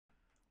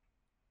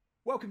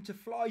Welcome to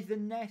Fly the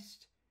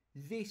Nest.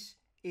 This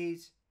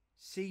is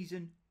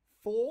Season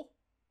 4,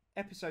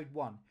 Episode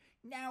 1.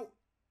 Now,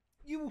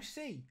 you will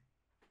see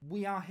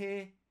we are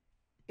here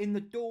in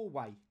the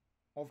doorway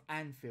of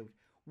Anfield.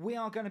 We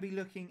are going to be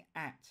looking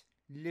at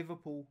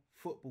Liverpool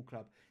Football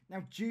Club.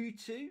 Now, due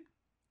to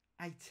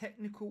a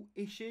technical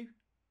issue,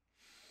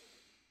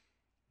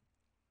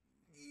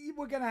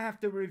 we're going to have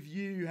to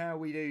review how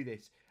we do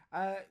this.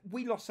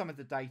 We lost some of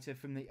the data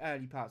from the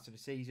early parts of the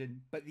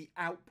season, but the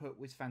output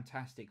was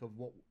fantastic of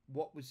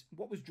what was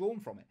drawn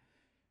from it.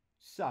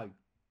 So,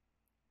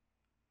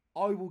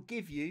 I will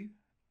give you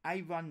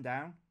a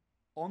rundown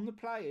on the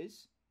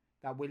players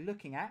that we're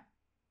looking at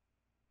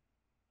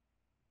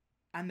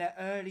and their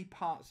early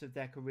parts of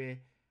their career,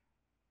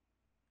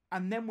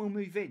 and then we'll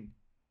move in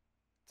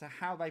to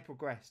how they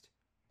progressed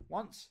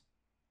once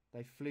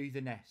they flew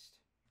the nest.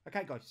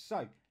 Okay, guys,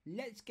 so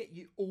let's get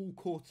you all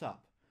caught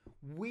up.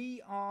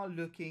 We are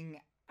looking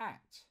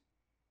at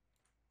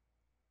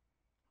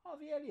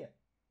Harvey Elliott.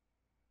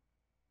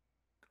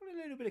 Got a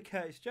little bit of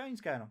Curtis Jones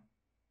going on.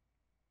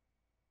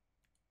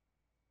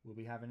 We'll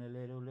be having a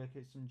little look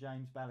at some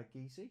James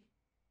Balaguisi.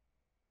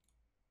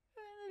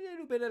 And a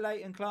little bit of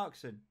Leighton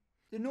Clarkson.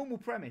 The normal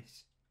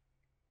premise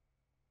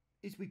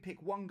is we pick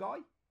one guy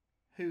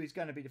who is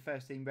going to be the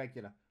first team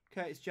regular.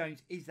 Curtis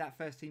Jones is that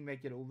first team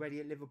regular already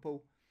at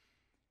Liverpool.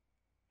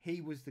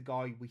 He was the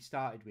guy we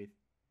started with.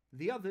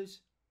 The others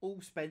all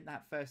spent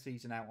that first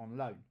season out on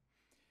loan.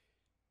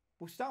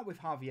 We'll start with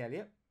Harvey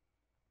Elliott.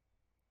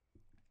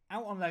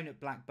 Out on loan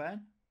at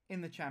Blackburn in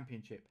the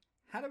Championship.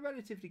 Had a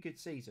relatively good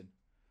season.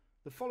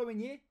 The following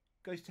year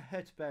goes to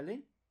Hertha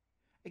Berlin.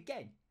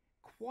 Again,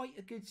 quite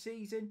a good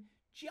season.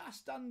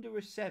 Just under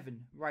a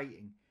 7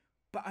 rating.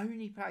 But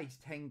only plays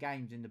 10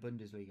 games in the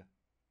Bundesliga.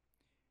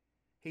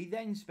 He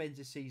then spends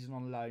a season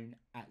on loan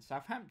at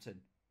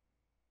Southampton.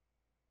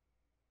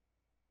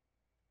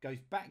 Goes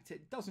back to...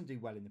 Doesn't do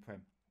well in the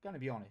Prem. Going to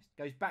be honest.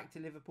 Goes back to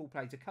Liverpool,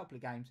 plays a couple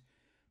of games,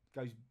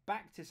 goes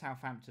back to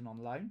Southampton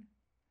on loan,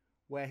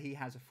 where he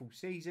has a full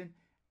season,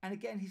 and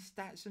again his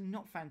stats are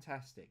not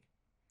fantastic,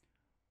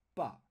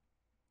 but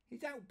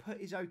his output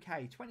is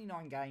okay.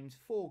 29 games,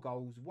 4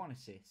 goals, 1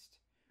 assist,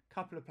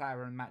 couple of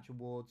player and match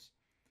awards.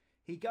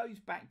 He goes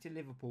back to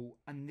Liverpool,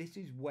 and this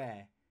is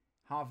where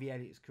Harvey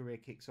Elliott's career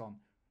kicks on.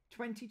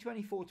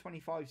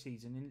 2024-25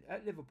 season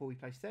at Liverpool, he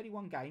plays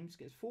 31 games,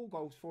 gets 4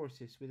 goals, 4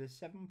 assists with a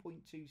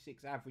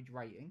 7.26 average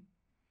rating.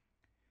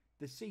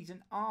 The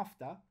season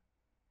after,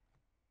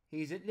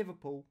 he is at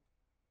Liverpool,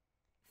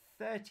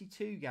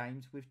 32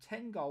 games with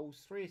 10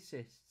 goals, 3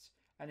 assists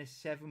and a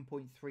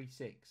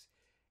 7.36.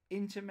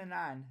 Inter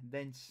Milan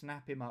then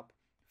snap him up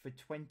for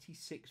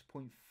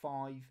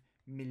 £26.5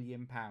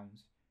 million.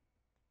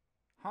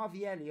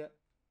 Harvey Elliott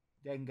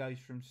then goes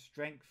from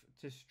strength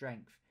to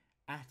strength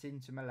at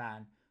Inter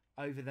Milan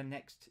over the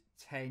next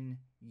 10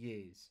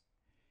 years.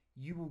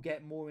 You will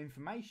get more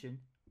information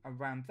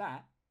around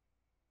that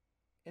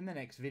in the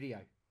next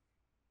video.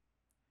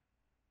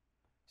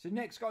 So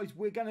next, guys,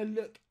 we're going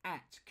to look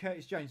at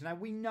Curtis Jones. Now,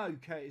 we know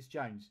Curtis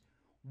Jones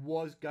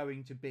was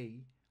going to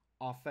be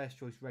our first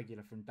choice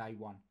regular from day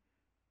one.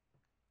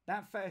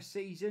 That first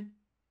season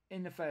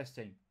in the first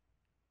team.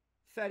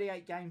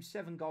 38 games,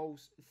 7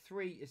 goals,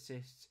 3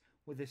 assists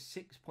with a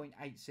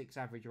 6.86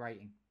 average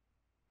rating.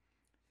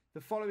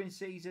 The following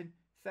season,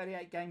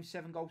 38 games,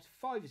 7 goals,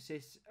 5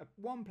 assists,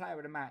 1 player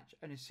at a match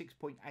and a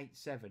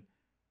 6.87.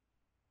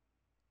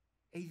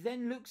 He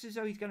then looks as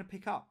though he's going to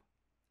pick up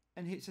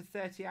and hits a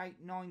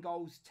 38, 9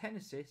 goals, 10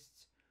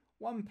 assists,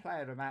 1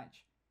 player a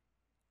match,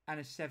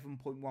 and a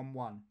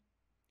 7.11.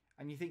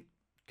 And you think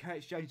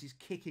Curtis Jones is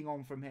kicking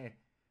on from here.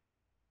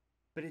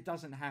 But it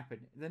doesn't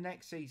happen. The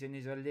next season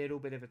is a little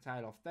bit of a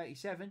tail off.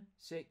 37,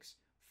 6,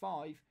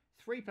 5,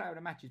 3 player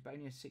a matches, but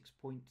only a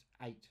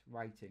 6.8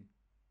 rating.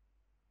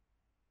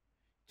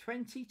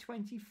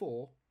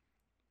 2024-25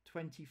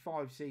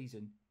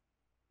 season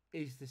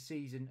is the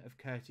season of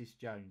Curtis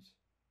Jones.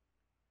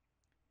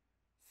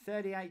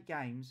 38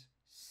 games,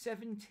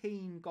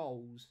 17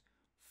 goals,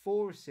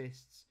 4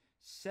 assists,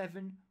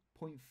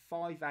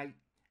 7.58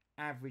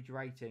 average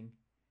rating.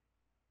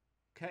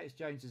 Curtis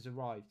Jones has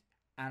arrived,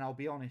 and I'll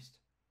be honest,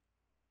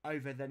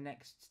 over the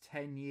next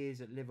 10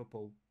 years at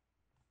Liverpool,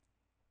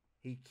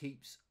 he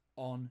keeps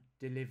on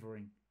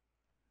delivering.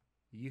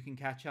 You can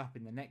catch up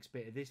in the next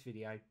bit of this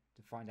video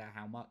to find out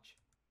how much.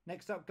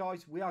 Next up,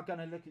 guys, we are going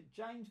to look at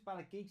James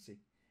Balaguisi.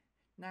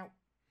 Now,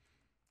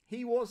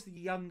 he was the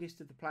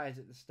youngest of the players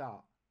at the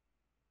start.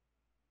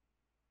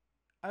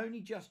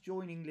 Only just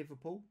joining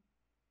Liverpool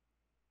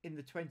in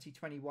the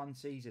 2021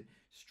 season.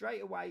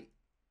 Straight away,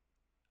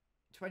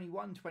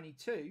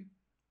 21-22,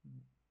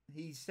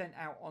 he's sent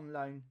out on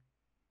loan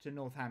to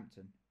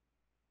Northampton.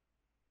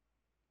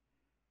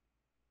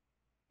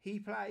 He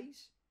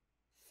plays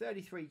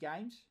 33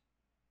 games,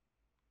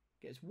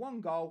 gets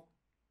 1 goal,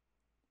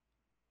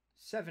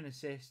 7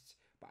 assists,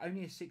 but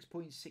only a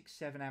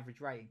 6.67 average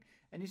rating.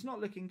 And it's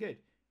not looking good.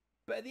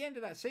 But at the end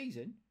of that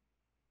season,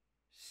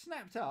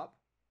 snapped up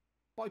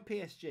by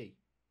PSG.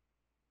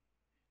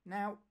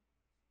 Now,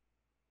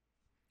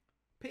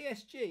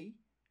 PSG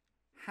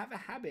have a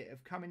habit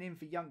of coming in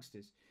for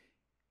youngsters.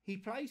 He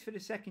plays for the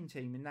second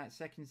team in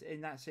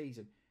that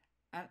season,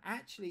 and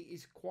actually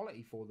is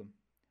quality for them.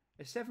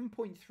 A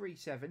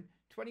 7.37,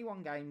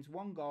 21 games,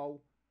 1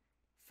 goal,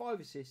 5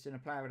 assists and a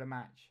player of the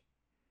match.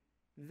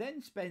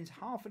 Then spends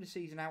half of the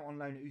season out on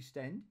loan at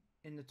Ostend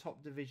in the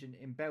top division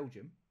in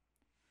Belgium.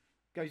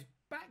 Goes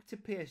back to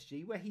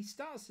PSG where he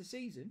starts the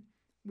season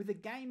with a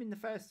game in the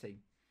first team,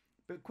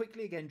 but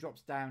quickly again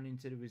drops down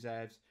into the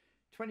reserves.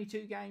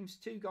 22 games,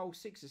 2 goals,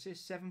 6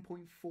 assists,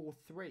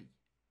 7.43.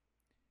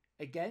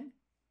 Again,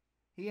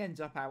 he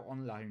ends up out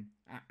on loan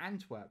at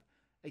Antwerp.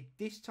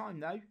 This time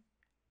though,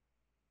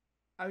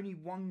 only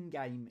 1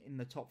 game in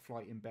the top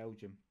flight in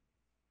Belgium.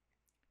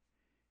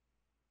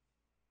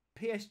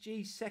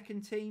 PSG's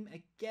second team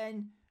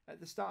again at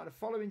the start of the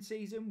following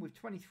season with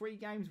 23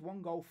 games,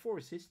 1 goal, 4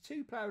 assists,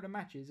 2 player of the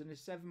matches and a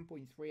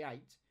 7.38.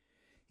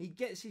 He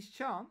gets his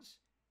chance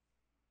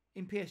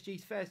in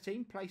PSG's first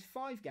team, plays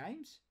 5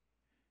 games,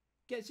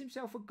 gets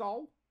himself a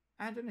goal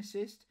and an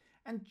assist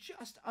and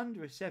just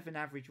under a 7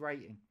 average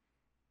rating.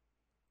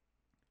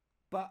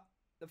 But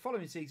the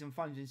following season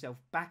finds himself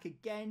back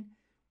again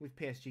with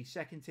PSG's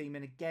second team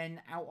and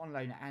again out on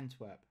loan at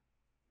Antwerp.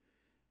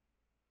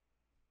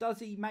 Does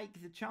he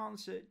make the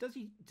chance? Does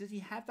he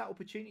have that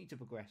opportunity to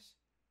progress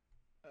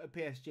at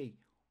PSG?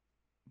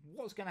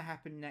 What's going to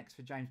happen next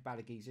for James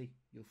Balagizi?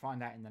 You'll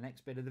find out in the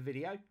next bit of the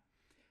video.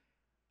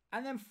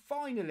 And then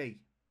finally,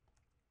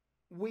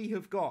 we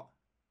have got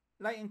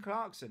Leighton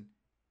Clarkson.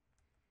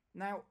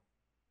 Now,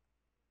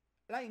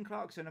 Leighton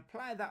Clarkson, a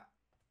player that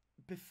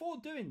before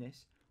doing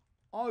this,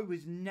 I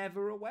was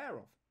never aware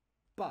of.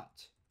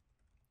 But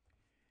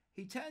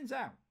he turns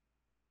out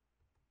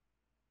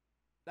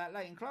that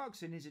Leighton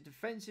Clarkson is a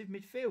defensive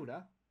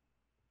midfielder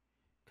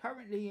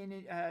currently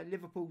in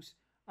Liverpool's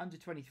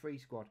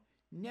under-23 squad.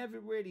 Never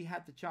really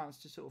had the chance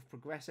to sort of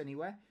progress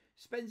anywhere.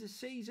 Spends a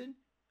season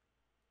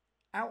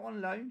out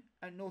on loan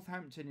at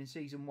Northampton in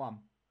season 1.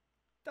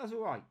 Does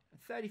alright.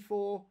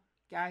 34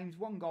 games,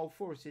 1 goal,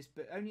 4 assists,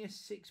 but only a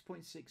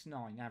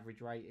 6.69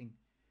 average rating.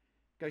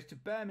 Goes to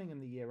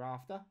Birmingham the year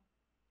after.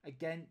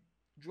 Again,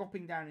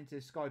 dropping down into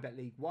the Sky Bet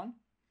League 1.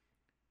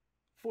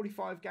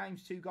 45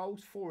 games, 2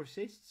 goals, 4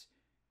 assists.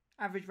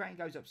 Average rating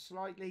goes up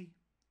slightly.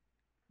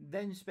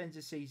 Then spends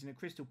a season at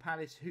Crystal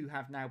Palace, who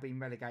have now been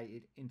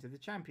relegated into the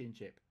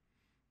Championship.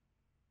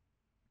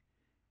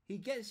 He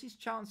gets his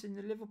chance in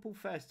the Liverpool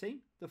first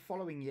team the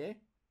following year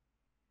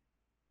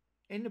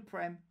in the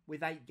Prem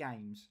with 8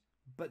 games,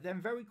 but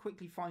then very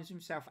quickly finds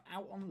himself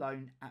out on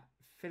loan at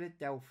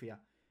Philadelphia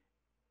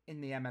in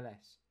the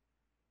MLS.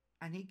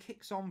 And he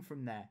kicks on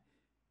from there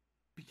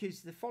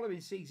because the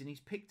following season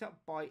he's picked up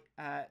by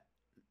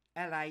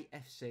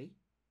LAFC,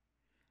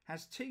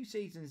 has 2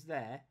 seasons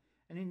there,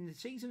 and in the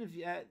season of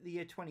the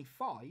year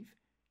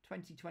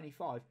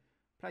 2025,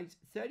 plays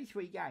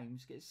 33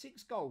 games, gets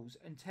 6 goals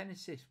and 10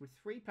 assists with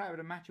 3 Player of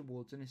the Match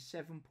awards and a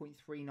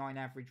 7.39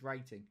 average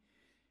rating,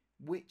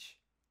 which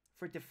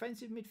for a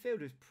defensive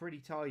midfielder is pretty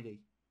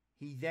tidy.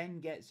 He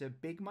then gets a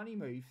big money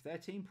move,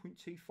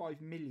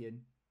 13.25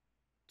 million,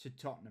 to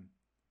Tottenham.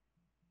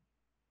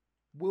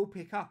 We'll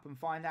pick up and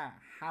find out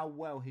how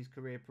well his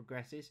career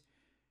progresses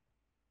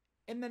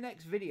in the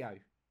next video.